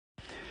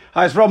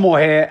Hi, it's Ron Moore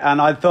here,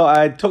 and I thought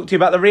I'd talk to you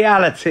about the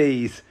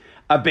realities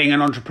of being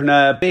an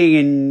entrepreneur,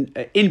 being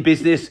in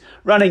business,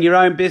 running your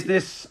own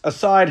business, a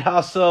side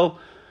hustle,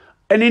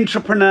 an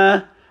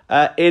entrepreneur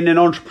in an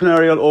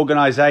entrepreneurial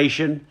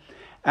organisation.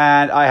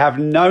 And I have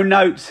no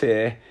notes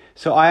here,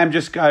 so I am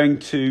just going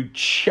to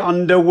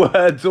chunder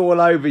words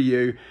all over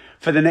you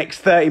for the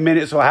next 30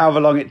 minutes or however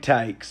long it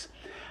takes.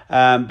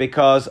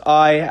 Because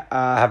I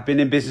have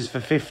been in business for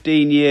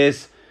 15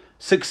 years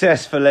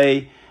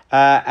successfully,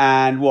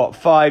 and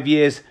 5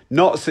 years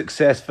not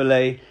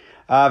successfully.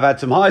 I've had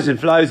some highs and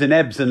flows and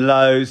ebbs and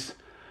lows.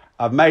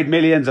 I've made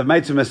millions, I've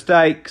made some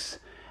mistakes,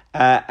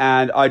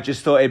 and I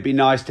just thought it'd be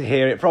nice to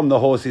hear it from the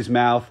horse's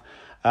mouth.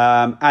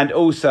 And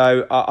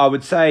also, I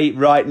would say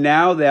right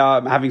now they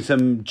are having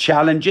some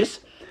challenges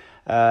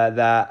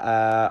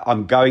that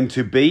I'm going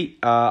to beat,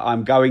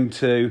 I'm going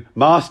to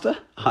master,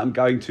 I'm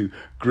going to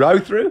grow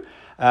through.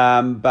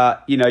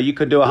 But, you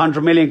can do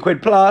 100 million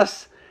quid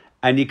plus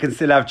and you can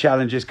still have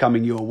challenges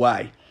coming your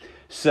way.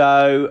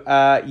 So,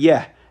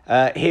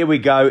 here we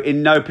go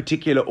in no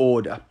particular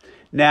order.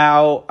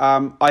 Now,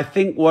 I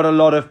think what a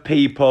lot of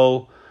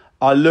people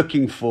are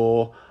looking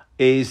for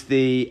is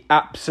the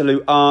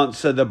absolute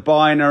answer, the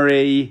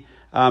binary,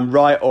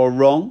 right or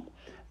wrong,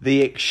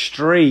 the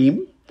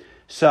extreme.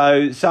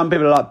 So some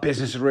people are like,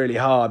 business is really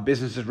hard.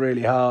 Business is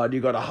really hard.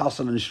 You've got to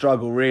hustle and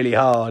struggle really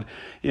hard.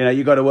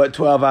 You've got to work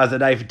 12 hours a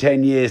day for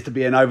 10 years to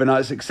be an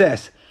overnight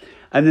success.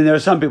 And then there are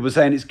some people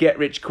saying it's get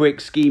rich quick,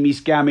 schemey,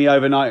 scammy,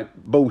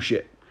 overnight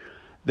bullshit.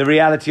 The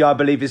reality, I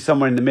believe, is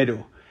somewhere in the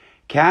middle.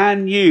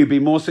 Can you be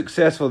more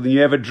successful than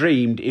you ever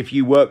dreamed if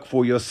you work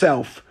for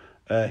yourself?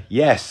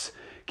 Yes.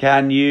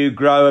 Can you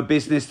grow a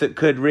business that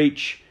could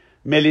reach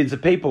millions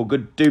of people,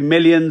 could do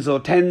millions or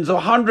tens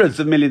or hundreds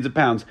of millions of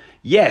pounds?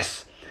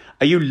 Yes.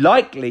 Are you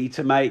likely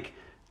to make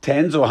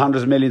tens or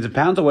hundreds of millions of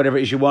pounds or whatever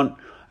it is you want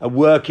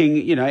working,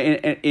 in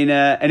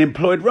an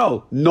employed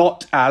role?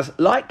 Not as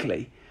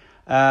likely.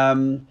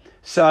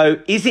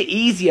 So is it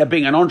easier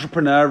being an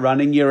entrepreneur,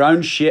 running your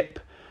own ship,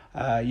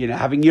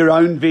 having your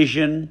own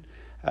vision?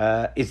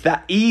 Is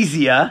that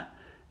easier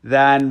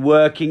than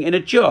working in a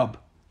job?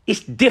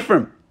 It's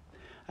different.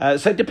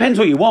 So it depends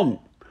what you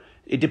want.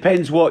 It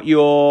depends what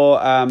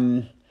your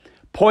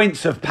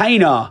points of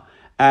pain are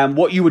and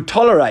what you would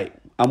tolerate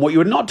and what you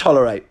would not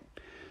tolerate.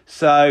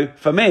 So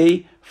for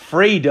me,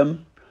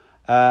 freedom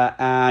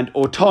and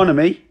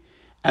autonomy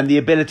and the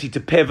ability to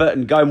pivot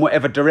and go in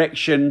whatever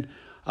direction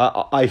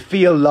I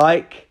feel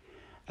like,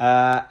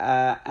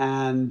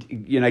 and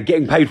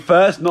getting paid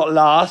first, not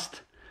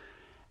last.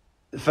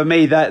 For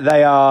me, that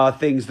they are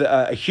things that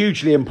are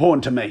hugely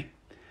important to me.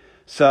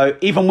 So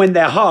even when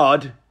they're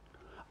hard,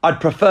 I'd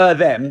prefer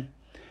them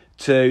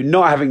to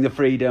not having the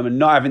freedom and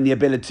not having the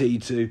ability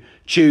to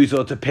choose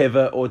or to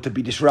pivot or to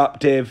be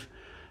disruptive.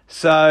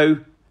 So,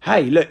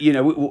 hey, look,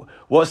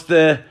 what's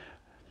the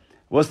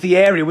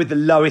area with the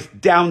lowest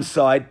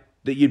downside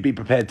that you'd be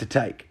prepared to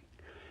take?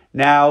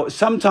 Now,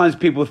 sometimes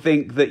people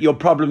think that your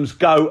problems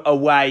go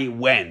away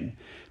when?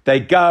 They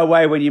go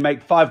away when you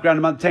make 5 grand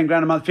a month, 10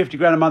 grand a month, 50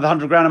 grand a month,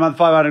 100 grand a month,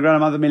 500 grand a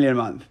month, $1 million a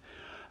month.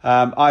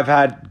 I've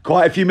had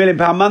quite a few £1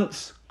 million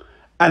months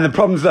and the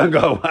problems don't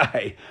go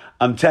away,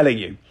 I'm telling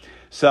you.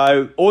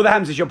 So all that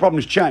happens is your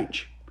problems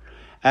change.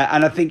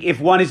 And I think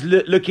if one is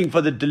looking for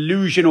the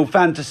delusional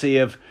fantasy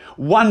of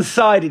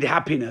one-sided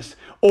happiness,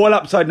 all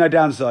upside, no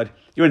downside,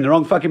 you're in the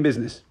wrong fucking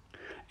business.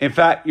 In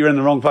fact, you're in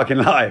the wrong fucking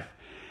life.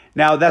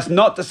 Now, that's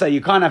not to say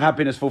you can't have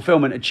happiness,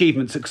 fulfillment,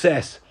 achievement,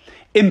 success,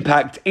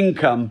 impact,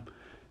 income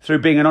through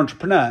being an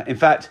entrepreneur. In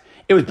fact,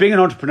 it was being an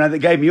entrepreneur that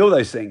gave me all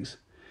those things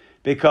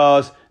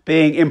because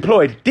being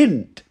employed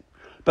didn't.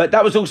 But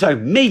that was also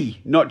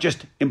me, not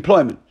just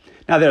employment.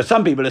 Now, there are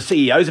some people, as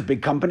CEOs of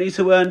big companies,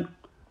 who earn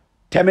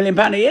 £10 million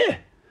a year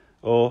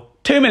or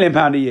 £2 million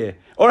a year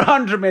or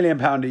 £100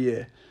 million a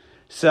year.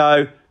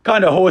 So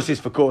kind of horses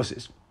for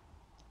courses.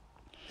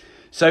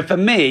 So for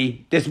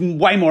me, there's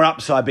way more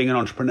upside being an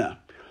entrepreneur.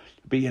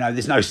 But,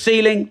 there's no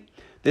ceiling.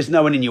 There's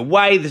no one in your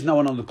way. There's no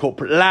one on the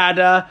corporate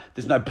ladder.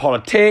 There's no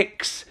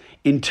politics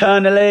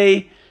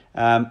internally.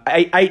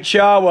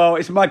 HR, well,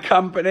 it's my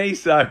company,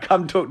 so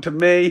come talk to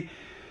me.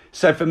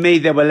 So for me,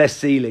 there were less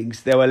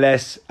ceilings. There were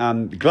less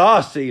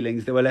glass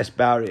ceilings. There were less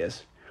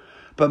barriers.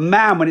 But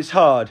man, when it's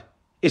hard,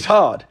 it's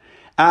hard.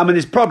 And when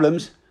there's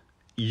problems,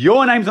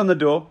 your name's on the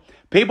door.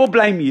 People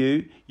blame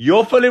you.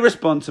 You're fully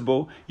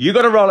responsible. You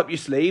got to roll up your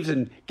sleeves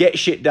and get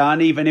shit done,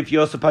 even if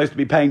you're supposed to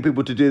be paying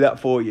people to do that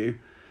for you.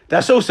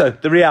 That's also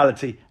the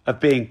reality of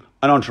being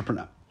an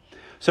entrepreneur.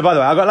 So by the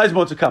way, I've got loads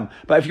more to come.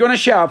 But if you want to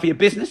shout out for your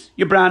business,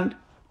 your brand,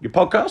 your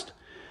podcast,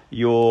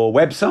 your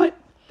website,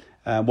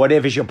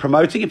 whatever you're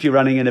promoting, if you're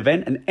running an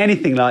event and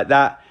anything like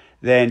that,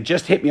 then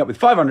just hit me up with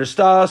 500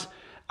 stars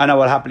and I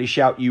will happily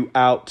shout you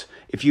out.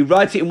 If you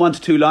write it in 1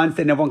 to 2 lines,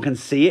 then everyone can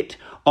see it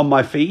on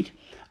my feed.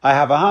 I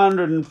have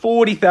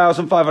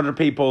 140,500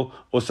 people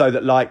or so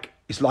that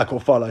it's like or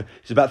follow.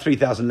 It's about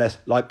 3,000 less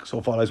likes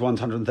or follows.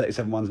 One's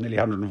 137, one's nearly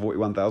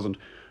 141,000.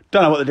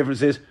 Don't know what the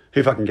difference is.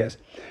 Who fucking cares?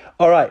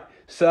 All right.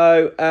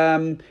 So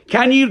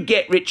can you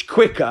get rich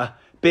quicker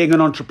being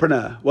an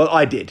entrepreneur? Well,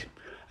 I did.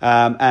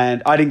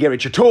 And I didn't get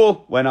rich at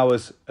all when I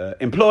was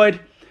employed.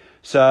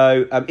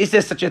 So is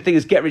there such a thing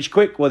as get rich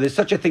quick? Well, there's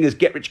such a thing as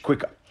get rich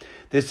quicker.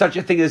 There's such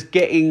a thing as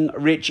getting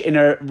rich in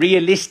a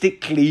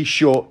realistically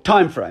short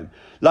time frame,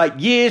 like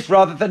years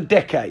rather than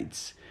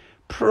decades.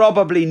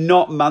 Probably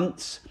not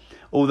months,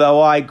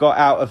 although I got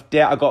out of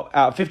debt. I got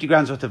out 50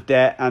 grand's worth of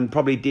debt and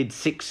probably did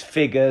six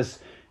figures,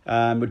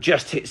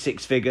 just hit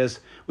six figures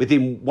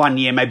within 1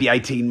 year, maybe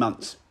 18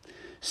 months.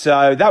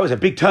 So that was a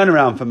big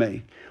turnaround for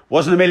me.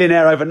 Wasn't a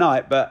millionaire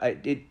overnight, but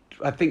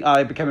I think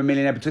I became a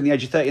millionaire between the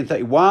age of 30 and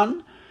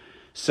 31.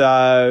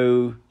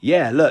 So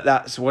yeah, look,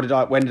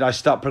 when did I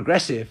start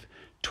Progressive?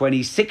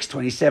 26,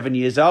 27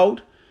 years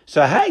old.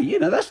 So hey,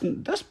 that's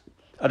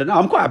I don't know,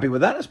 I'm quite happy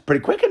with that. That's pretty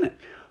quick, isn't it?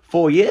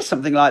 4 years,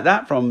 something like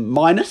that, from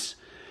minus.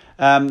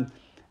 Did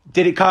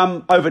it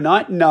come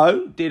overnight?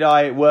 No. Did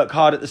I work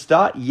hard at the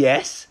start?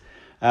 Yes.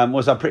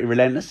 Was I pretty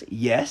relentless?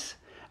 Yes.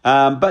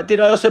 But did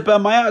I also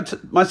burn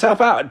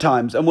myself out at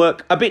times and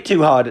work a bit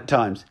too hard at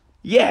times?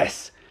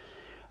 Yes.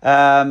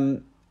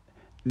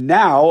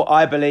 Now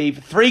I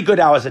believe 3 good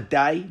hours a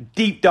day,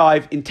 deep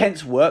dive,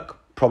 intense work,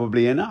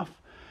 probably enough.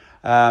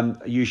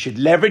 You should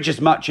leverage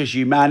as much as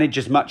you manage,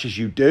 as much as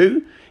you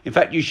do. In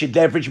fact, you should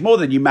leverage more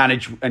than you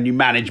manage, and you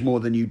manage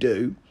more than you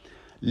do.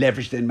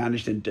 Leverage, then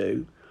manage, then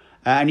do.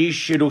 And you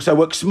should also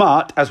work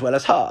smart as well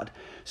as hard.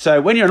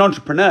 So when you're an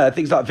entrepreneur,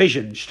 things like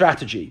vision,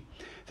 strategy,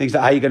 things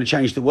like how you're going to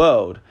change the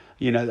world,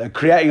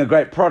 creating a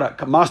great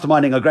product,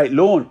 masterminding a great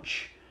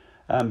launch,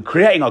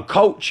 creating a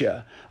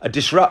culture, a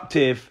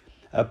disruptive,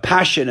 a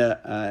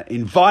passionate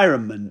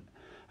environment,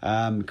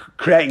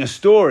 creating a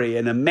story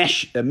and a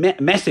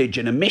message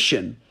and a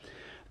mission.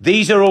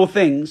 These are all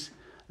things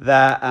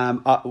that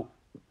are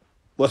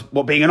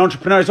what being an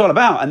entrepreneur is all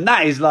about. And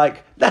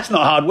that's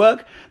not hard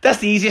work. That's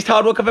the easiest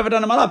hard work I've ever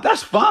done in my life.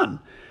 That's fun.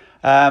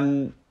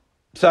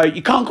 So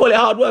you can't call it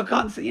hard work.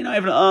 Can't say,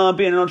 everyone,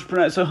 being an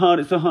entrepreneur, it's so hard,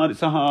 it's so hard, it's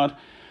so hard.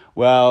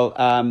 Well,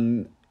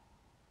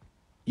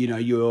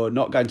 you're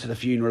not going to the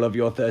funeral of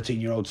your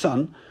 13-year-old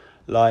son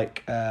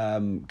like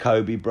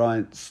Kobe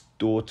Bryant's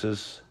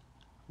daughter's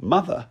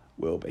mother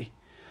will be.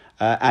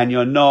 And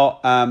you're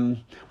not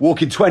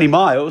walking 20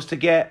 miles to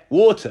get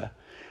water.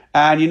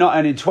 And you're not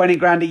earning 20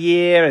 grand a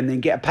year and then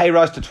get a pay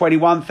rise to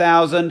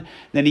 21,000.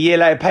 Then a year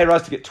later, pay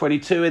rise to get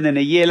 22, and then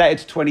a year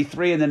later to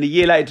 23, and then a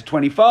year later to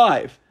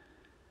 25.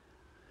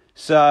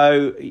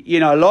 So,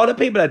 a lot of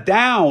people are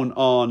down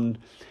on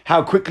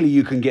how quickly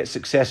you can get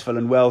successful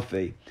and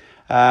wealthy.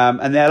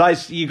 And they're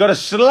like, you got to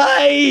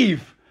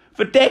slave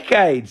for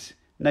decades.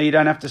 No, you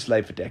don't have to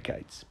slave for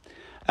decades.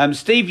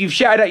 Steve, you've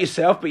shouted out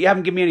yourself, but you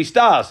haven't given me any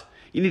stars.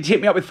 You need to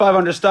hit me up with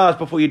 500 stars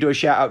before you do a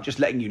shout out, just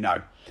letting you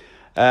know.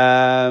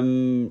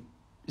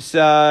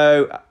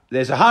 So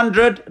there's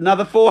 100,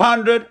 another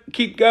 400.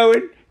 Keep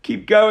going.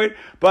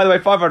 By the way,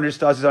 500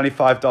 stars is only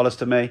 $5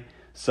 to me.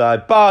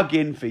 So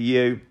bargain for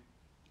you.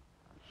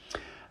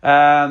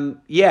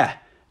 Yeah.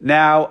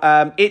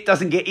 Now, it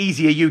doesn't get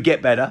easier, you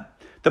get better.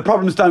 The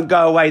problems don't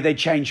go away, they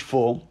change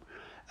form.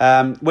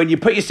 When you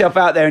put yourself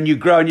out there and you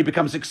grow and you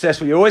become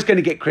successful, you're always going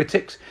to get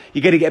critics.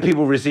 You're going to get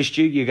people resist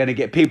you. You're going to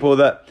get people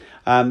that,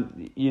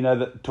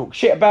 that talk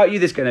shit about you.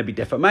 There's going to be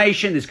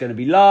defamation. There's going to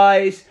be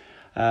lies.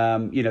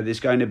 There's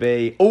going to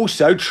be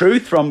also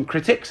truth from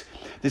critics.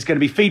 There's going to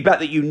be feedback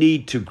that you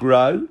need to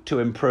grow, to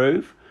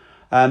improve,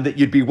 that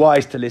you'd be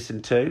wise to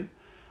listen to.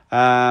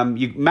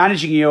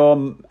 Managing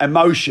your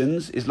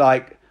emotions is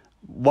like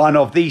one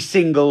of the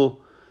single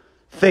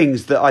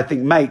things that I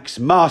think makes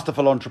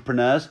masterful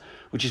entrepreneurs,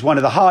 which is one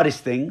of the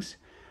hardest things,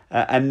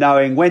 and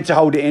knowing when to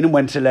hold it in and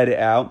when to let it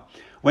out,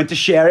 when to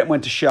share it,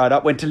 when to shut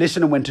up, when to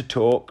listen and when to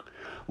talk,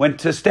 when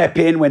to step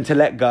in, when to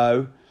let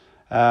go.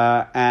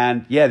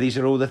 These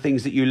are all the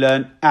things that you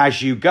learn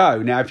as you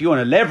go. Now, if you want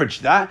to leverage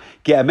that,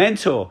 get a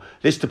mentor,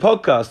 listen to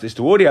podcasts, listen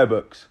to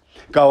audiobooks,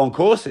 go on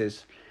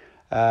courses,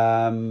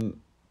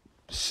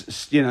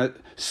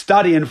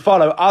 study and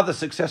follow other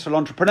successful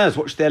entrepreneurs,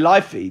 watch their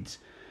live feeds.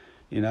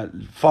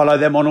 Follow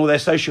them on all their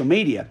social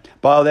media,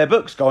 buy all their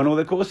books, go on all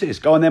their courses,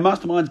 go on their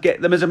masterminds,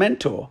 get them as a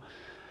mentor,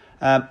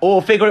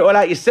 or figure it all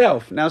out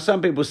yourself. Now,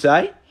 some people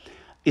say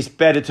it's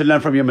better to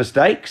learn from your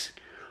mistakes.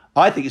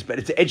 I think it's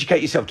better to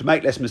educate yourself to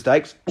make less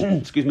mistakes.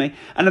 Excuse me.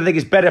 And I think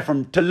it's better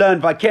to learn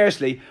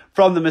vicariously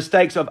from the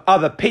mistakes of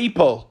other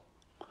people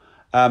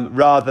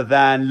rather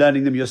than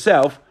learning them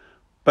yourself.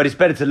 But it's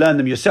better to learn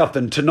them yourself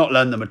than to not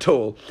learn them at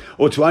all,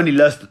 or to only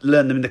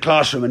learn them in the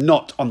classroom and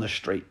not on the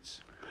streets.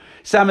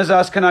 Sam has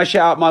asked, can I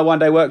shout out my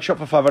one-day workshop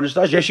for 500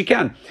 stars? Yes, you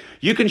can.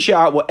 You can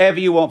shout out whatever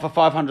you want for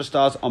 500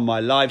 stars on my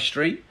live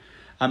stream.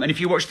 And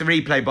if you watch the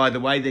replay, by the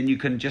way, then you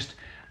can just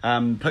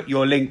put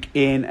your link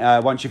in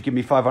once you've given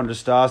me 500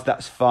 stars.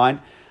 That's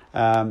fine.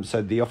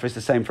 So the offer is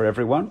the same for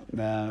everyone.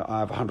 I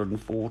have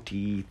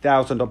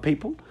 140,000 odd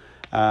people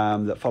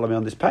that follow me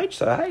on this page.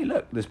 So, hey,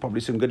 look, there's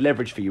probably some good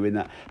leverage for you in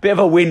that. Bit of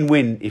a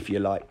win-win, if you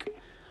like.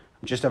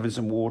 I'm just having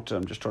some water.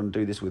 I'm just trying to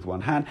do this with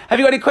one hand. Have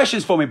you got any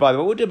questions for me, by the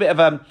way? We'll do a bit of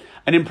an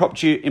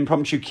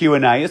impromptu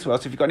Q&A as well.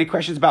 So if you've got any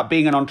questions about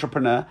being an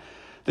entrepreneur,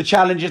 the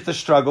challenges, the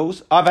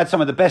struggles. I've had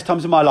some of the best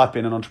times of my life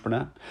being an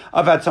entrepreneur.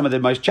 I've had some of the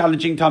most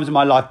challenging times of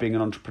my life being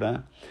an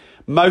entrepreneur.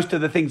 Most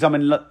of the things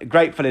I'm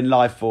grateful in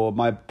life for,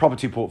 my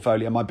property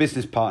portfolio, my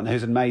business partner,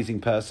 who's an amazing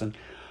person,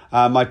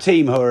 my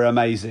team who are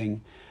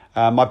amazing,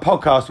 my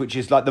podcast, which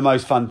is like the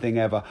most fun thing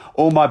ever,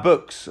 all my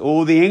books,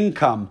 all the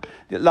income.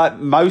 Like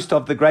most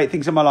of the great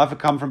things in my life have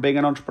come from being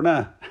an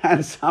entrepreneur,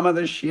 and some of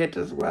the shit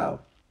as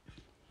well.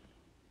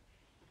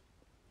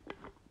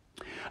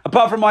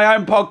 Apart from my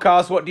own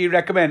podcast, what do you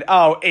recommend?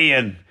 Oh,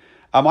 Ian.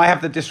 I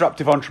have The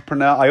Disruptive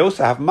Entrepreneur. I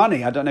also have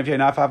Money. I don't know if you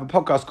know if I have a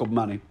podcast called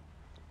Money.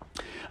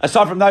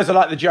 Aside from those, I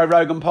like the Joe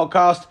Rogan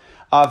podcast.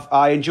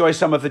 I enjoy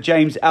some of the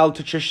James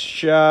Altucher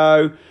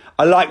show.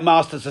 I like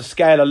Masters of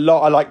Scale a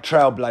lot. I like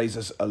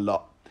Trailblazers a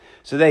lot.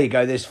 So there you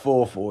go. There's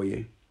 4 for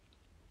you.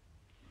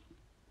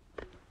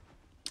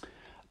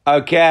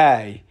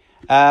 Okay.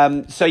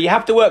 So you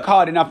have to work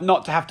hard enough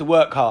not to have to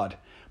work hard.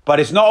 But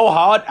it's not all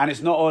hard and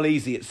it's not all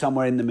easy. It's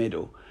somewhere in the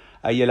middle.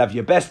 You'll have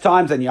your best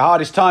times and your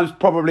hardest times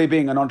probably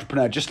being an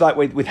entrepreneur, just like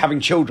with having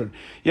children.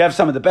 You have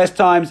some of the best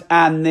times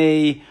and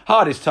the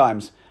hardest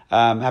times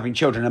having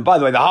children. And by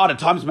the way, the harder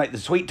times make the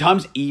sweet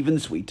times even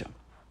sweeter.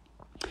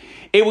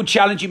 It will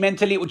challenge you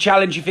mentally, it will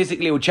challenge you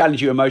physically, it will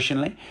challenge you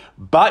emotionally.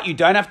 But you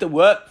don't have to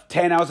work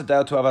 10 hours a day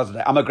or 12 hours a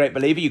day. I'm a great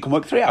believer, you can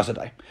work 3 hours a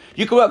day.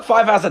 You can work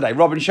 5 hours a day.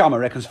 Robin Sharma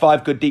reckons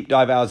 5 good deep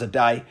dive hours a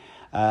day.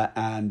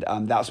 And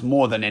that's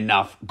more than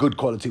enough good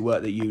quality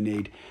work that you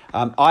need.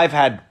 I've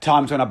had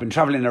times when I've been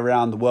traveling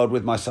around the world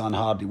with my son,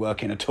 hardly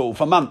working at all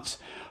for months,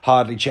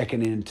 hardly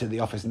checking into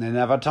the office. And then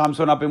I've had times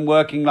when I've been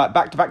working like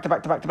back to back to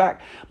back to back to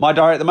back. My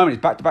diary at the moment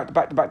is back to back to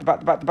back to back to back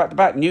to back to back to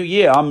back. New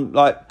year, I'm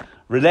like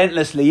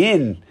relentlessly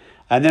in,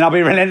 and then I'll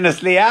be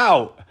relentlessly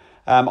out.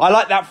 I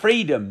like that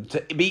freedom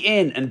to be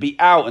in and be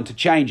out and to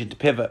change and to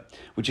pivot,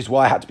 which is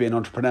why I had to be an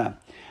entrepreneur.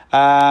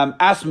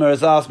 Asma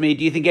has asked me,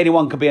 do you think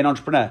anyone can be an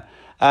entrepreneur?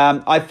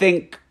 I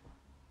think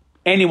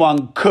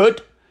anyone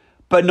could,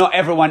 but not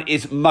everyone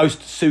is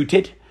most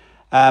suited.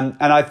 And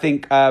I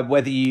think I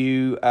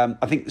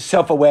think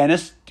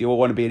self-awareness, do you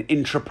want to be an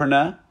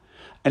intrapreneur,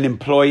 an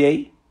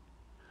employee,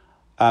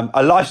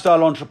 a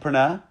lifestyle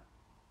entrepreneur,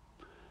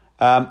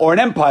 or an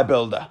empire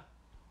builder?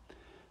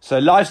 So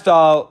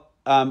lifestyle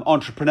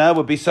entrepreneur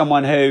would be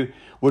someone who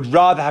would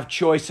rather have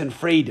choice and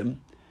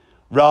freedom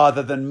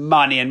rather than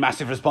money and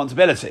massive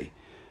responsibility.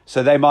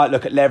 So they might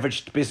look at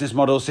leveraged business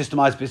models,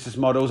 systemized business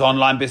models,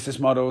 online business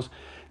models.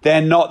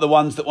 They're not the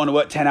ones that want to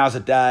work 10 hours a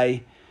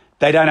day.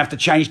 They don't have to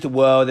change the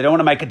world. They don't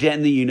want to make a dent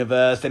in the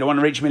universe. They don't want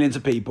to reach millions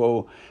of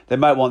people. They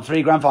might want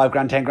 3 grand, 5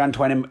 grand, 10 grand,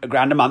 20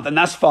 grand a month, and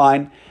that's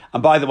fine.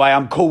 And by the way,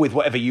 I'm cool with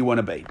whatever you want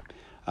to be.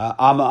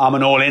 I'm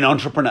an all-in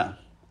entrepreneur,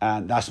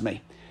 and that's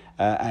me.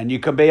 And you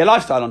can be a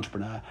lifestyle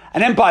entrepreneur,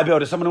 an empire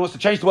builder, someone who wants to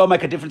change the world,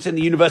 make a difference in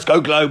the universe,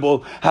 go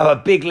global, have a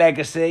big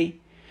legacy.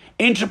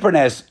 An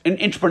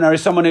entrepreneur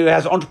is someone who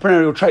has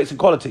entrepreneurial traits and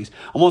qualities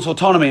and wants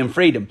autonomy and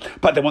freedom,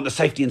 but they want the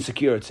safety and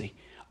security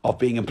of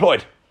being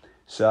employed.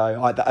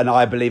 So,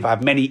 I believe I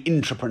have many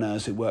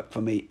entrepreneurs who work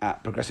for me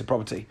at Progressive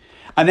Property.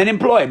 And then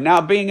employed.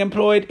 Now, being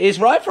employed is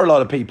right for a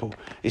lot of people.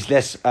 It's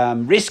less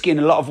risky in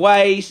a lot of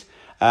ways.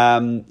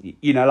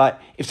 Like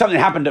if something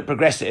happened at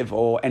Progressive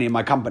or any of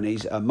my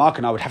companies, Mark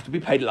and I would have to be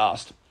paid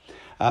last.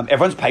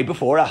 Everyone's paid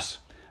before us.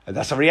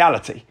 That's a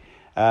reality.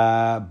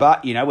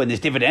 But, when there's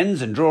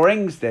dividends and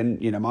drawings, then,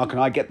 Mark and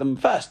I get them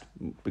first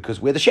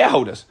because we're the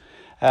shareholders.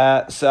 We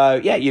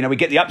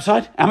get the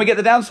upside and we get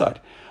the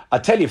downside. I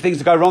tell you, if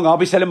things go wrong, I'll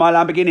be selling my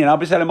Lamborghini and I'll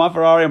be selling my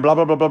Ferrari and blah,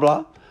 blah, blah, blah,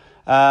 blah.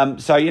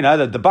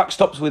 The buck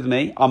stops with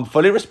me. I'm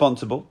fully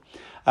responsible.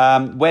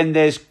 When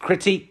there's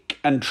critique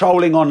and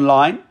trolling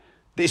online,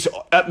 it's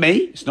at me.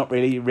 It's not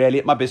really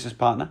at my business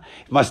partner.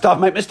 If my staff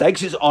make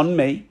mistakes, it's on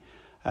me.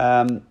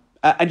 And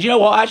you know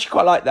what? I actually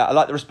quite like that. I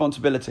like the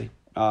responsibility.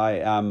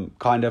 That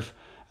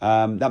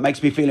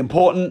makes me feel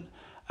important.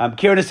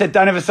 Kieran has said,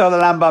 don't ever sell the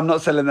Lambo. I'm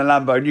not selling the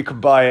Lambo, and you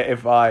can buy it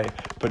if I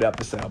put it up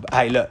for sale. But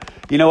hey, look,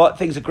 you know what?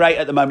 Things are great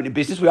at the moment in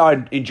business. We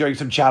are enjoying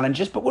some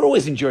challenges, but we're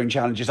always enjoying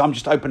challenges. I'm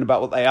just open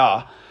about what they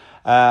are.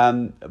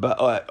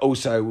 But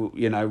also,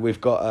 we've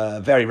got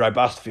a very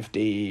robust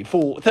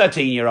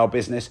 13-year-old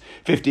business,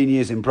 15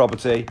 years in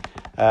property.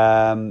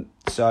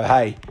 So,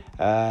 hey,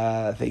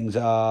 things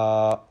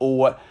are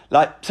all...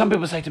 Like, some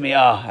people say to me,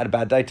 I had a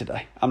bad day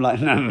today. I'm like,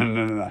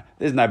 no.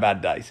 There's no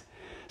bad days.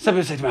 Some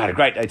people say to me, I had a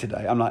great day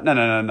today. I'm like,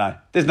 no.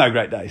 There's no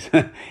great days.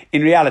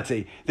 In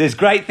reality, there's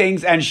great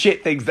things and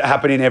shit things that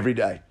happen in every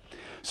day.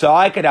 So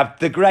I could have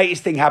the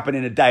greatest thing happen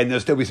in a day and there'll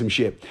still be some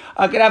shit.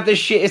 I could have the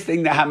shittest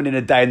thing that happened in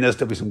a day and there'll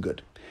still be some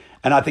good.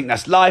 And I think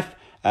that's life.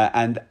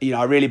 I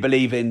really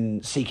believe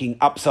in seeking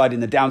upside in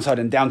the downside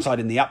and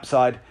downside in the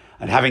upside,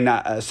 and having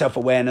that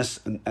self-awareness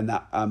and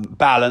that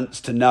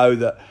balance to know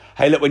that,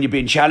 hey, look, when you're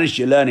being challenged,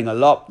 you're learning a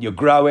lot, you're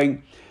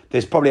growing.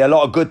 There's probably a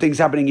lot of good things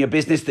happening in your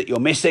business that you're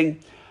missing.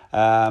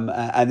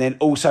 And then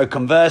also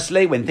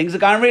conversely, when things are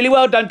going really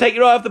well, don't take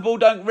your eye off the ball,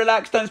 don't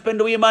relax, don't spend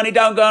all your money,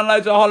 don't go on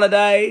loads of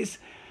holidays,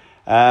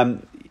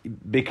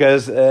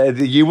 because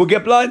you will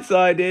get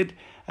blindsided.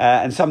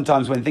 And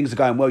sometimes when things are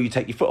going well, you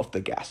take your foot off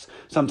the gas.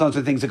 Sometimes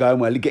when things are going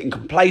well, you're getting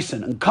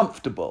complacent and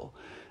comfortable.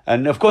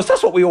 And of course,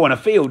 that's what we all want to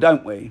feel,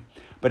 don't we?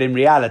 But in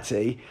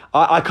reality,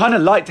 I kind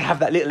of like to have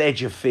that little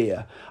edge of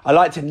fear. I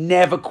like to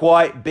never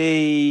quite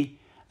be,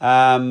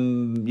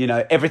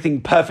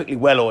 everything perfectly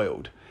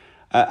well-oiled.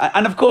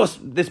 And of course,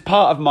 there's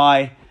part of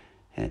my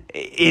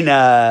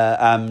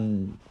inner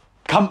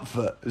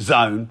comfort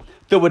zone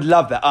that would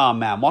love that. Oh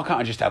man, why can't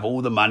I just have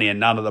all the money and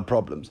none of the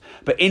problems?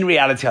 But in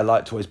reality, I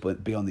like to always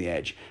be on the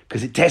edge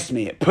because it tests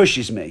me, it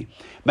pushes me,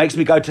 makes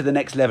me go to the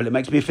next level. It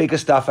makes me figure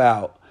stuff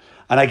out.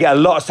 And I get a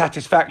lot of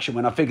satisfaction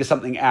when I figure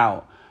something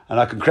out and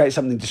I can create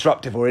something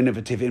disruptive or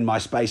innovative in my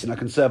space and I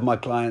can serve my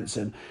clients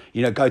and,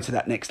 go to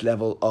that next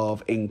level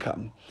of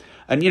income.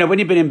 And, when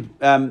you've been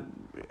in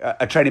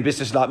a training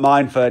business like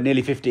mine for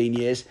nearly 15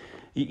 years,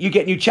 you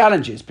get new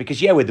challenges because,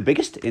 we're the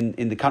biggest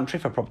in the country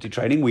for property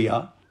training. We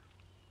are.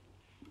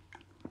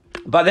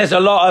 But there's a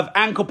lot of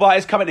ankle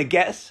biters coming to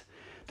get us.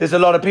 There's a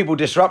lot of people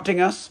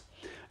disrupting us.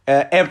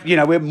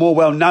 We're more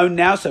well known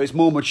now, so it's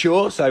more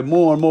mature. So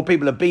more and more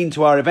people have been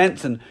to our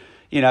events and,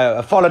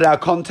 have followed our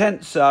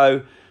content.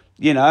 So,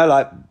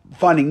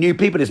 finding new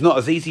people is not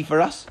as easy for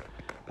us.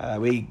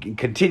 We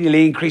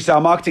continually increase our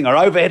marketing. Our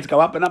overheads go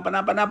up and up and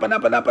up and up and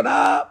up and up and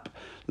up.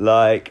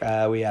 Like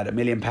we had £1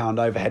 million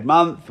overhead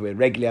month. We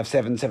regularly have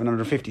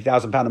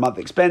 £750,000 a month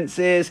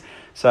expenses.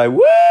 So,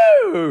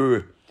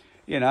 woo!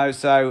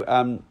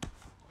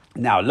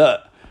 Now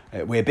look,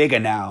 we're bigger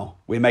now.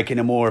 We're making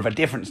more of a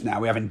difference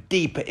now. We're having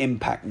deeper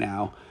impact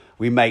now.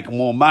 We make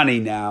more money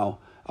now.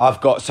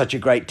 I've got such a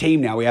great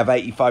team now. We have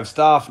 85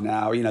 staff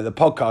now. The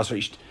podcast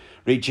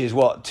reaches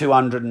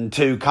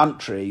 202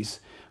 countries.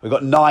 We've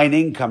got 9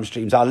 income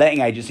streams. Our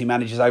letting agency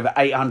manages over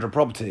 800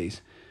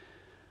 properties.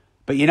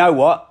 But you know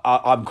what?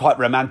 I'm quite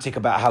romantic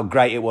about how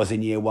great it was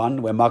in year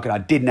one, where Mark and I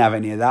didn't have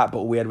any of that, but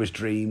all we had was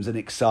dreams and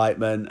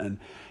excitement. And,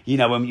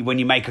 when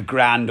you make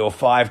 £1,000 or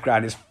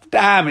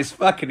 £5,000, it's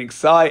fucking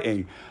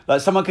exciting.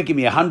 Like someone could give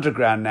me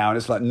 £100,000 now and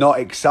it's like not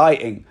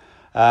exciting.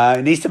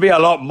 It needs to be a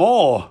lot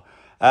more.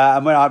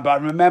 And when I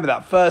remember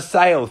that first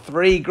sale,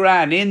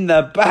 £3,000 in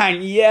the bank.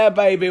 Yeah,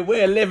 baby,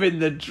 we're living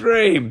the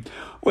dream.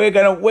 We're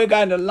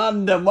going to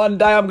London. One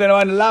day I'm going to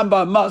own a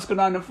Lambo and Mark's going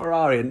to own a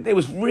Ferrari. And it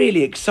was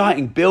really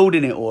exciting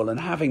building it all and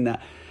having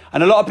that.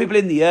 And a lot of people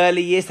in the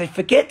early years, they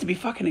forget to be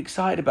fucking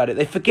excited about it.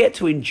 They forget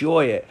to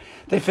enjoy it.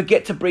 They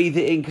forget to breathe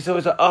it in because they're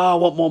always like, I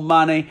want more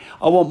money.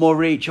 I want more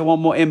reach. I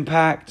want more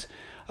impact.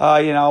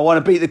 I want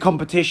to beat the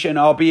competition.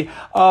 I'll be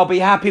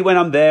happy when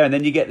I'm there. And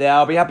then you get there.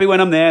 I'll be happy when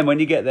I'm there. And when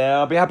you get there,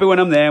 I'll be happy when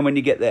I'm there. And when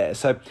you get there.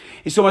 So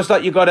it's almost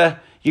like you got to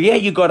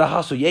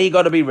hustle. Yeah, you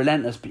got to be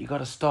relentless, but you got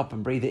to stop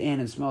and breathe it in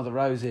and smell the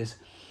roses.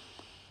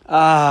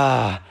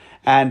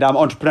 And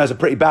entrepreneurs are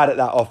pretty bad at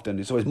that often.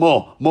 It's always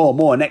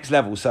more, next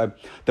level. So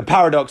the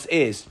paradox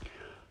is,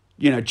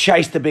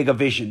 chase the bigger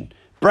vision,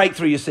 break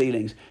through your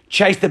ceilings,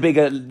 chase the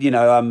bigger,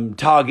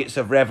 targets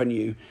of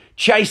revenue,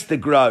 chase the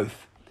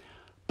growth.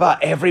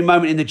 But every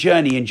moment in the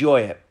journey,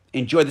 enjoy it.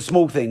 Enjoy the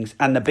small things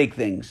and the big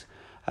things.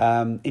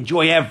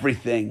 Enjoy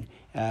everything.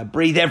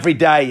 Breathe every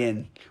day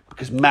in.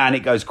 Because, man, it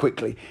goes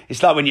quickly.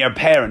 It's like when you're a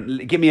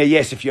parent. Give me a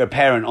yes if you're a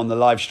parent on the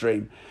live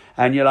stream.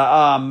 And you're like,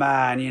 oh,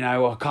 man,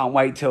 I can't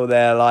wait till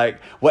they're like,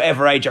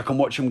 whatever age I can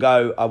watch them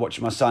go. I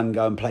watched my son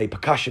go and play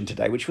percussion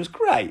today, which was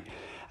great.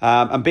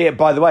 And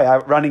by the way,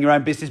 running your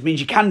own business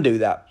means you can do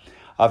that.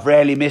 I've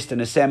rarely missed an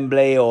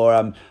assembly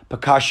or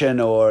percussion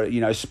or,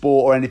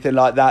 sport or anything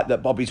like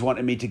that Bobby's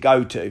wanted me to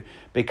go to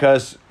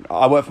because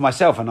I work for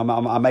myself and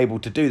I'm able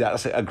to do that.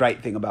 That's a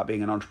great thing about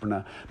being an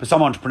entrepreneur. But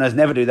some entrepreneurs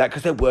never do that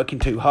because they're working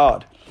too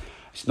hard.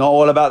 It's not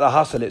all about the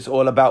hustle. It's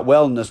all about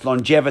wellness,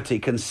 longevity,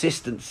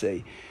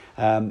 consistency.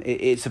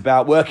 It's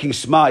about working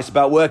smart. It's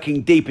about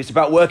working deep. It's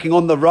about working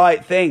on the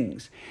right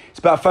things. It's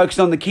about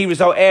focusing on the key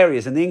result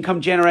areas and the income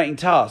generating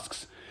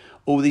tasks.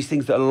 All these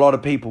things that a lot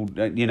of people,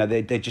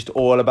 they're just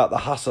all about the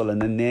hustle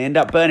and then they end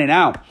up burning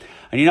out.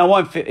 And you know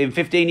what? In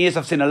 15 years,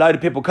 I've seen a load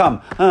of people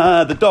come.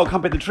 The dog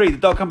humping the tree. The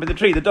dog humping the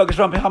tree. The dog is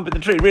humping the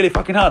tree really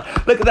fucking hard.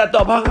 Look at that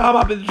dog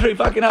humping the tree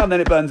fucking hard. And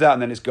then it burns out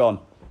and then it's gone.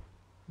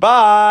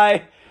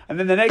 Bye. And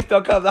then the next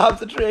dog comes,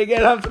 humps the tree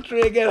again, humps the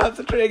tree again, humps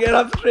the tree again,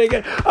 humps the tree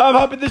again. I'm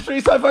humping this tree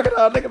so fucking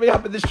hard. Look at me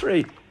humping this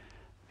tree.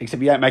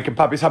 Except you ain't making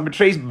puppies humping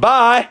trees.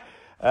 Bye.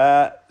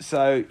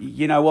 So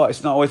you know what?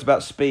 It's not always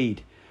about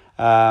speed.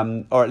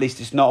 Or at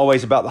least it's not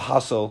always about the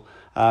hustle.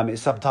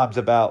 It's sometimes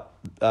about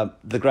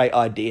the great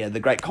idea, the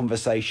great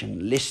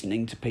conversation,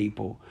 listening to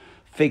people,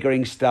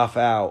 figuring stuff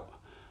out,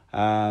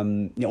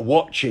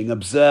 watching,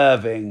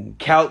 observing,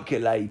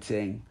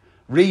 calculating,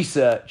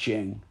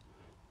 researching,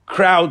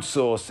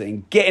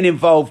 crowdsourcing, getting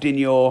involved in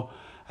your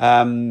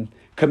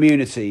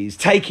communities,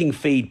 taking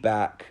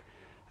feedback,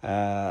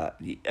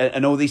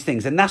 and all these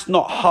things. And that's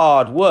not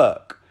hard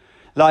work.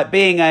 Like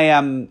being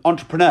a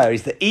entrepreneur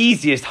is the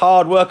easiest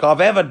hard work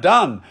I've ever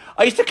done.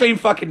 I used to clean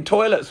fucking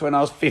toilets when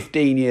I was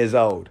 15 years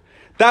old.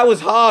 That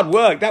was hard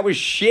work. That was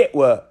shit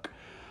work.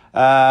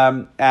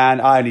 And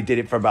I only did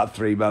it for about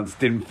 3 months.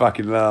 Didn't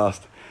fucking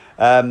last.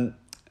 But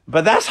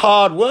But that's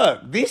hard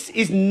work. This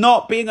is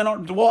not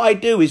what I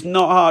do is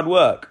not hard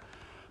work.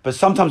 But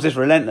sometimes it's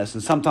relentless,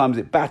 and sometimes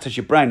it batters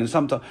your brain, and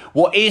sometimes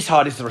what is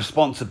hard is the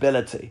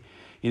responsibility.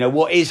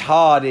 What is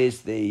hard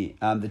is the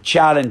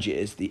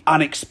challenges, the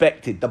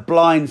unexpected, the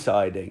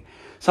blindsiding.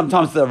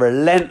 Sometimes the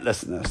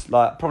relentlessness.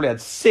 Like, I probably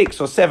had 6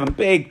 or 7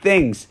 big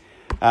things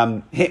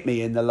hit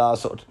me in the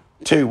last sort of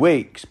 2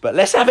 weeks. But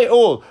let's have it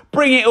all.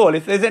 Bring it all.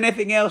 If there's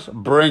anything else,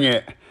 bring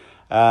it.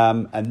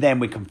 And then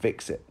we can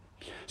fix it.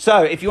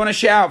 So if you want to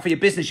shout out for your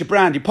business, your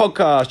brand, your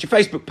podcast, your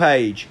Facebook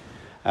page,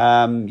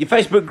 your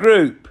Facebook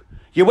group,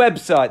 your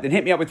website, then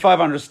hit me up with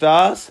 500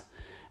 stars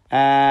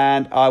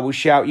and I will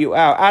shout you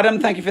out. Adam,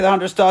 thank you for the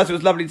 100 stars. It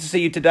was lovely to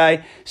see you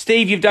today.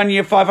 Steve, you've done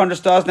your 500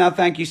 stars now.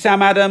 Thank you.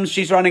 Sam Adams,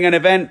 she's running an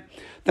event.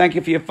 Thank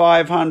you for your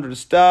 500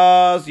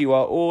 stars. You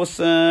are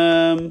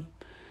awesome.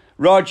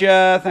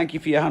 Roger, thank you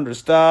for your 100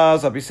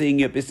 stars. I'll be seeing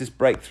you at Business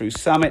Breakthrough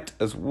Summit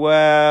as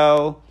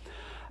well.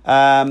 So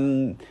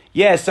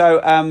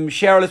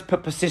Cheryl has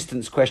put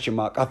persistence ?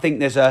 I think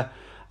there's a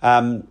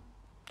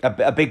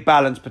big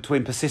balance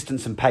between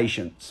persistence and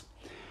patience.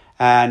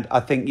 And I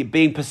think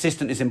being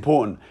persistent is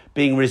important.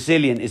 Being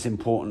resilient is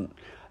important.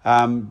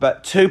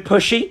 But too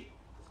pushy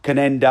can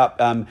end up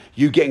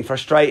you getting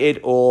frustrated,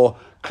 or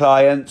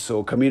clients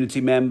or community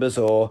members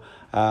or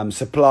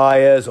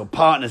suppliers or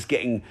partners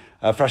getting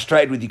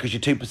frustrated with you because you're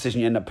too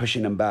persistent. You end up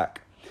pushing them back.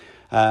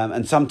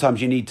 And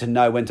sometimes you need to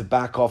know when to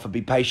back off and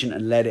be patient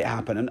and let it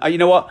happen. And you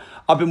know what?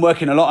 I've been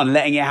working a lot on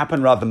letting it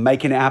happen rather than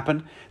making it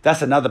happen.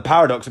 That's another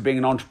paradox of being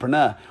an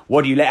entrepreneur.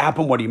 What do you let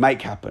happen? What do you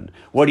make happen?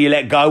 What do you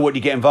let go? What do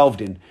you get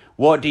involved in?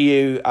 What do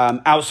you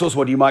outsource?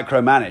 What do you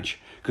micromanage?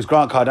 Because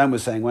Grant Cardone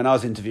was saying when I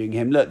was interviewing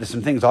him, look, there's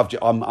some things I'm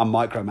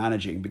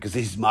micromanaging because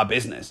this is my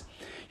business.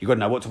 You've got to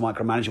know what to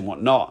micromanage and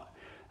what not.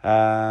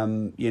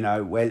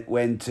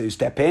 When to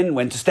step in,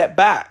 when to step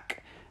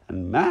back.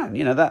 And man,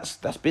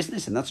 that's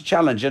business, and that's a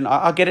challenge. And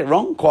I get it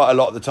wrong quite a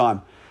lot of the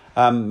time.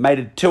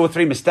 Made 2 or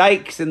 3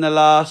 mistakes in the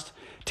last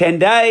 10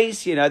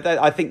 days.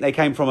 I think they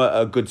came from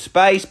a good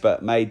space,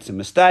 but made some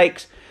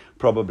mistakes.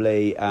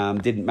 Probably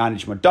didn't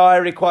manage my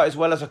diary quite as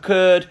well as I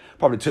could.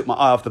 Probably took my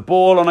eye off the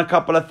ball on a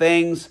couple of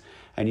things.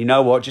 And you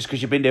know what? Just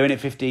because you've been doing it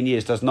 15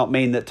 years does not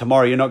mean that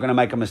tomorrow you're not going to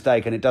make a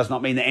mistake. And it does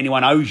not mean that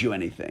anyone owes you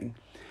anything.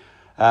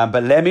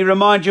 But let me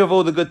remind you of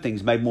all the good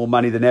things. Made more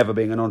money than ever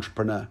being an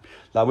entrepreneur.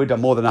 Like, we've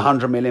done more than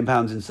 £100 million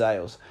in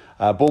sales.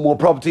 Bought more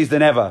properties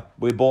than ever.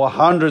 We bought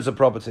hundreds of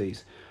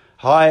properties.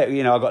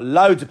 I've got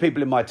loads of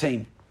people in my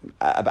team.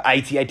 About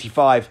 80,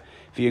 85,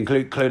 if you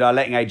include our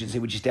letting agency,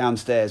 which is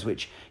downstairs,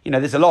 which,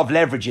 there's a lot of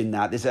leverage in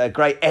that. There's a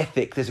great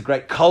ethic. There's a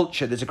great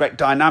culture. There's a great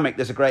dynamic.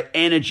 There's a great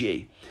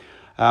energy.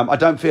 I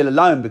don't feel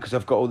alone because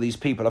I've got all these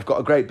people. I've got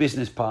a great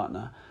business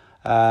partner.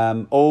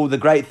 All the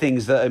great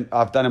things that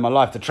I've done in my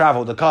life, the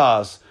travel, the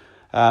cars,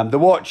 the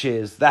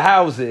watches, the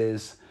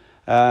houses,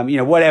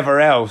 whatever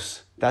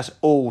else, that's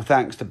all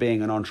thanks to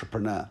being an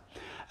entrepreneur.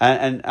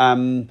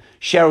 And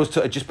Cheryl's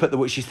just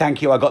put she's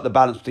thank you, I got the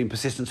balance between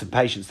persistence and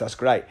patience, that's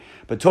great.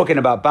 But talking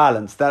about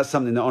balance, that's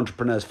something that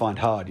entrepreneurs find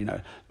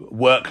hard,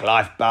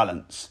 work-life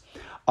balance.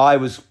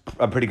 I'm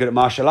pretty good at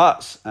martial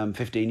arts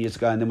 15 years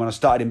ago, and then when I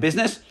started in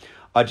business,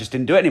 I just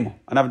didn't do it anymore,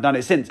 and I haven't done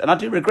it since, and I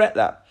do regret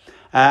that.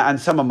 And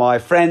some of my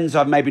friends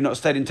I've maybe not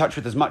stayed in touch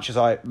with as much as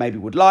I maybe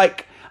would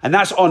like. And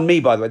that's on me,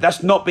 by the way.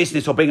 That's not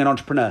business or being an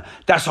entrepreneur.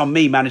 That's on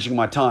me managing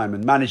my time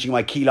and managing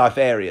my key life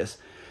areas.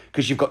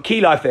 Because you've got key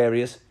life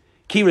areas,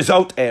 key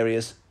result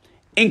areas,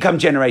 income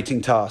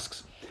generating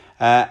tasks.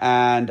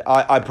 And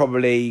I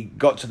probably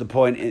got to the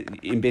point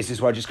in business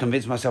where I just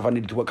convinced myself I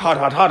needed to work hard.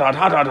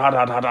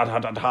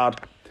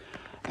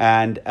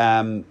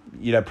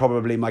 And,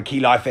 probably my key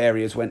life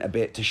areas went a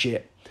bit to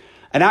shit.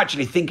 And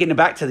actually, thinking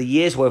back to the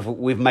years where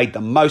we've made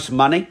the most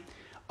money,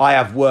 I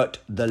have worked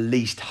the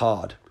least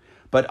hard.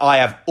 But I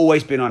have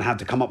always been on how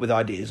to come up with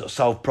ideas or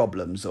solve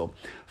problems or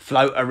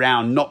float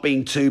around, not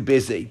being too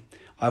busy.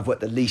 I've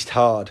worked the least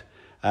hard.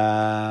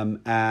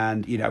 When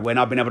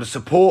I've been able to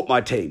support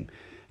my team.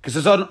 Because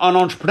as an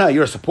entrepreneur,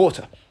 you're a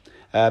supporter.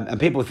 And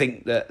people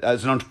think that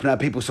as an entrepreneur,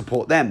 people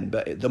support them.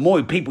 But the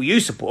more people you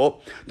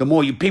support, the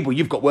more people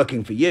you've got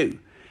working for you.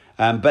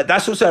 But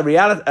that's also a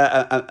reality,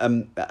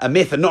 a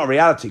myth and not a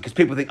reality, because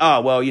people think,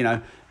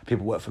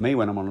 people work for me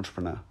when I'm an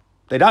entrepreneur.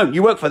 They don't.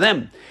 You work for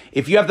them.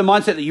 If you have the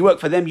mindset that you work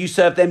for them, you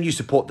serve them, you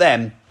support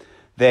them,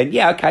 then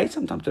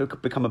sometimes they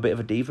could become a bit of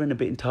a diva and a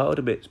bit entitled,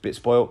 a bit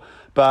spoiled.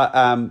 But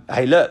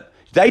hey, look,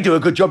 they do a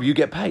good job, you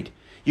get paid.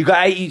 You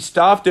got 80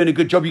 staff doing a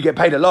good job, you get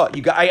paid a lot.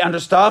 You got 800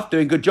 staff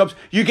doing good jobs,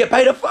 you get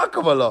paid a fuck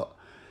of a lot.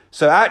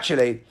 So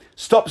actually,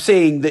 stop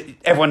seeing that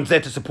everyone's there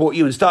to support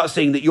you and start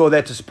seeing that you're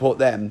there to support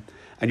them.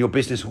 And your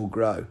business will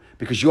grow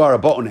because you are a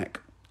bottleneck.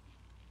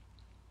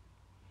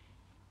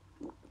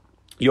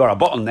 You are a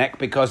bottleneck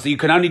because you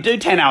can only do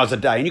 10 hours a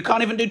day, and you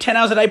can't even do 10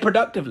 hours a day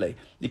productively.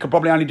 You can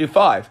probably only do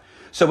 5.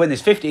 So when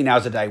there's 15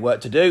 hours a day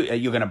work to do,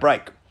 you're going to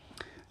break.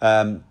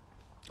 And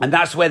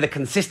that's where the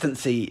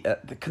consistency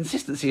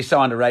is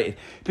so underrated.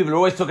 People are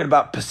always talking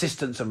about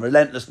persistence and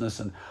relentlessness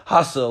and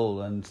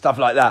hustle and stuff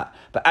like that.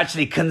 But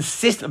actually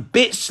a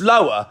bit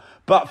slower,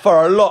 but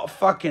for a lot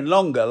fucking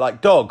longer.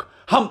 Like, dog,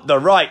 hump the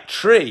right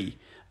tree.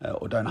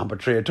 Or don't hump a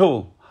tree at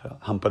all.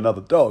 Hump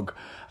another dog.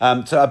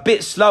 So a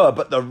bit slower,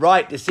 but the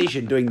right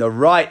decision, doing the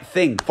right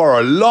thing for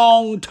a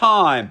long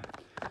time.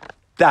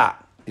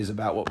 That is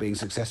about what being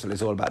successful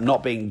is all about.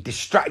 Not being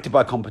distracted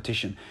by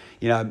competition.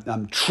 You know,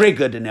 I'm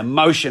triggered and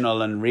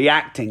emotional and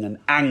reacting and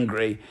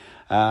angry.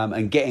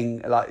 And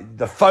getting like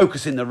the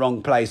focus in the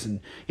wrong place and,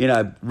 you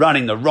know,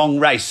 running the wrong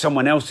race,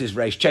 someone else's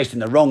race, chasing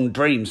the wrong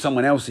dream,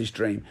 someone else's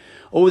dream.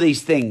 All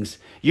these things,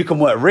 you can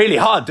work really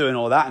hard doing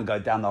all that and go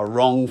down the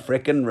wrong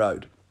frickin'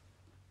 road.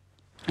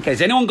 Okay,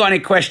 has anyone got any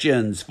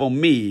questions for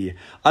me?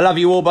 I love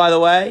you all, by the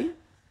way.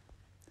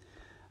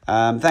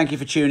 Thank you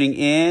for tuning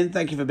in.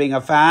 Thank you for being a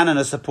fan and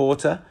a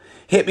supporter.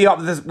 Hit me up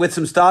with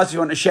some stars if you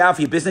want to shout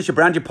for your business, your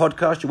brand, your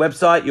podcast, your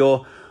website,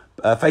 your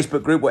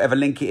Facebook group, whatever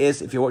link it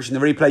is. If you're watching the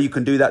replay, you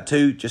can do that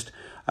too. Just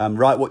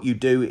write what you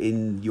do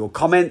in your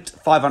comment.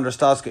 500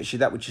 stars gets you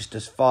that, which is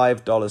just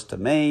 $5 to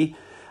me.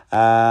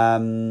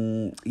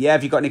 Yeah,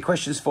 if you've got any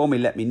questions for me,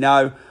 let me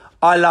know.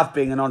 I love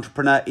being an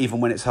entrepreneur, even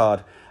when it's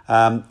hard.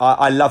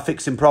 I love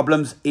fixing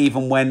problems,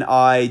 even when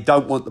I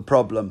don't want the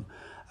problem.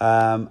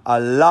 I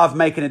love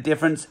making a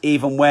difference,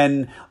 even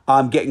when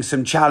I'm getting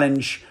some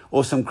challenge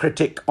or some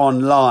critic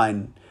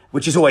online,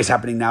 which is always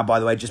happening now,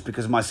 by the way, just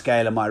because of my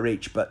scale and my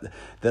reach. But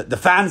the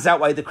fans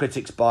outweigh the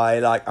critics by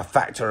like a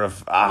factor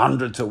of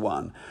 100 to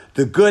 1.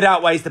 The good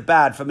outweighs the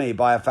bad for me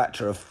by a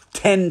factor of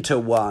 10 to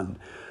 1.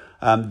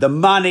 The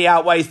money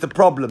outweighs the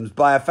problems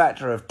by a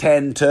factor of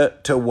 10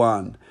 to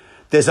 1.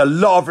 There's a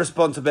lot of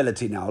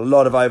responsibility now, a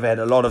lot of overhead,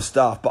 a lot of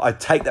staff, but I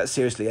take that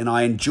seriously and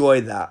I enjoy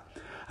that.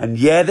 And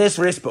yeah, there's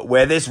risk, but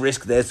where there's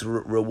risk, there's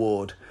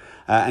reward.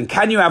 And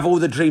can you have all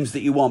the dreams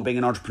that you want being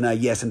an entrepreneur?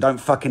 Yes, and don't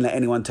fucking let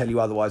anyone tell you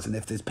otherwise. And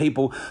if there's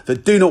people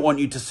that do not want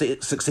you to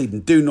succeed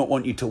and do not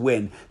want you to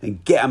win, then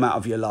get them out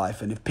of your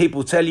life. And if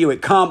people tell you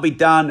it can't be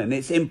done and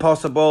it's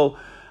impossible,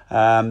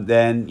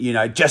 then, you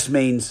know, it just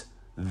means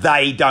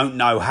they don't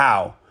know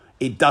how.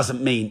 It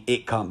doesn't mean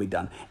it can't be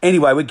done.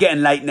 Anyway, we're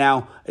getting late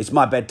now. It's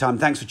my bedtime.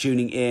 Thanks for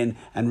tuning in.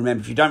 And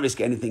remember, if you don't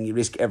risk anything, you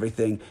risk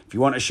everything. If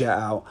you want to shout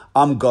out,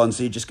 I'm gone.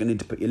 So you're just going to need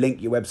to put your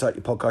link, your website,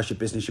 your podcast, your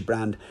business, your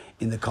brand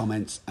in the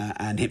comments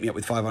and hit me up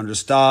with 500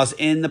 stars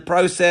in the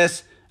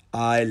process.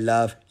 I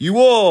love you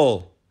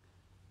all.